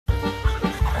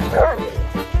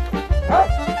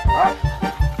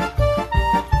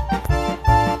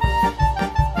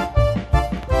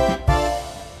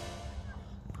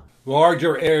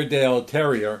larger Airedale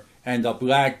Terrier, and a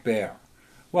black bear.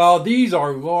 Well, these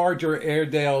are larger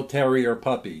Airedale Terrier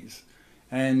puppies.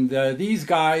 And these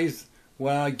guys,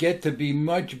 well, get to be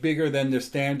much bigger than the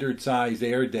standard size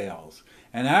Airedales.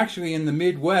 And actually in the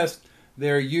Midwest,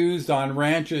 they're used on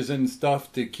ranches and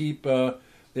stuff to keep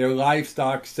their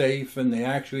livestock safe, and they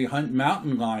actually hunt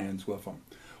mountain lions with them.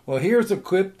 Well, here's a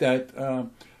clip that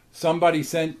somebody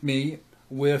sent me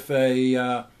with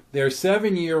their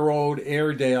 7-year-old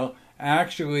Airedale.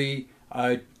 Actually,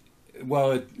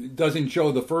 well, it doesn't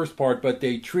show the first part, but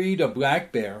they treed a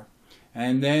black bear,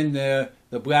 and then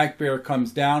the black bear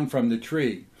comes down from the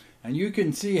tree. And you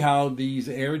can see how these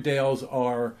Airedales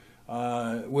are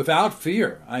without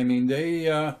fear. I mean,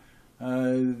 they're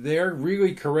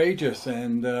really courageous,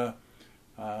 and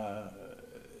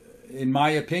in my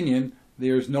opinion,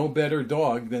 there's no better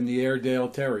dog than the Airedale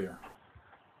Terrier.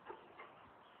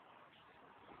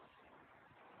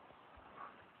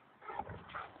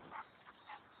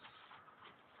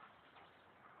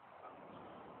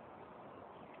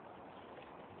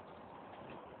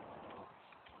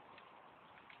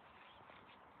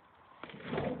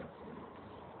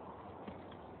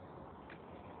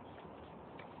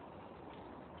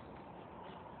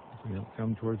 He'll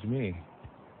come towards me.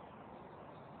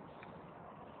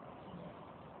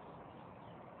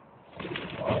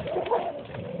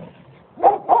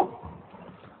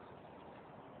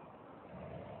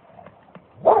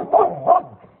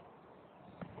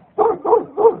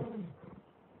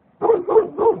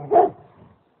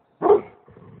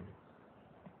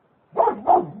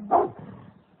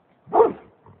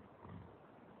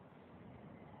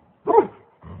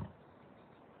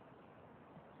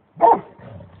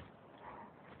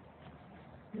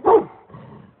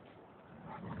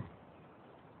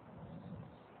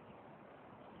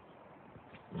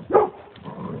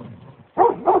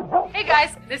 Hey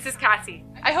guys, this is Cassie.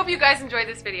 I hope you guys enjoyed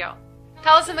this video.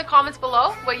 Tell us in the comments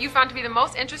below what you found to be the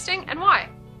most interesting and why.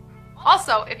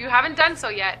 Also, if you haven't done so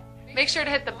yet, make sure to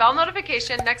hit the bell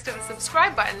notification next to the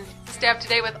subscribe button to stay up to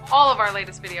date with all of our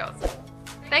latest videos.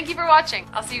 Thank you for watching.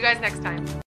 I'll see you guys next time.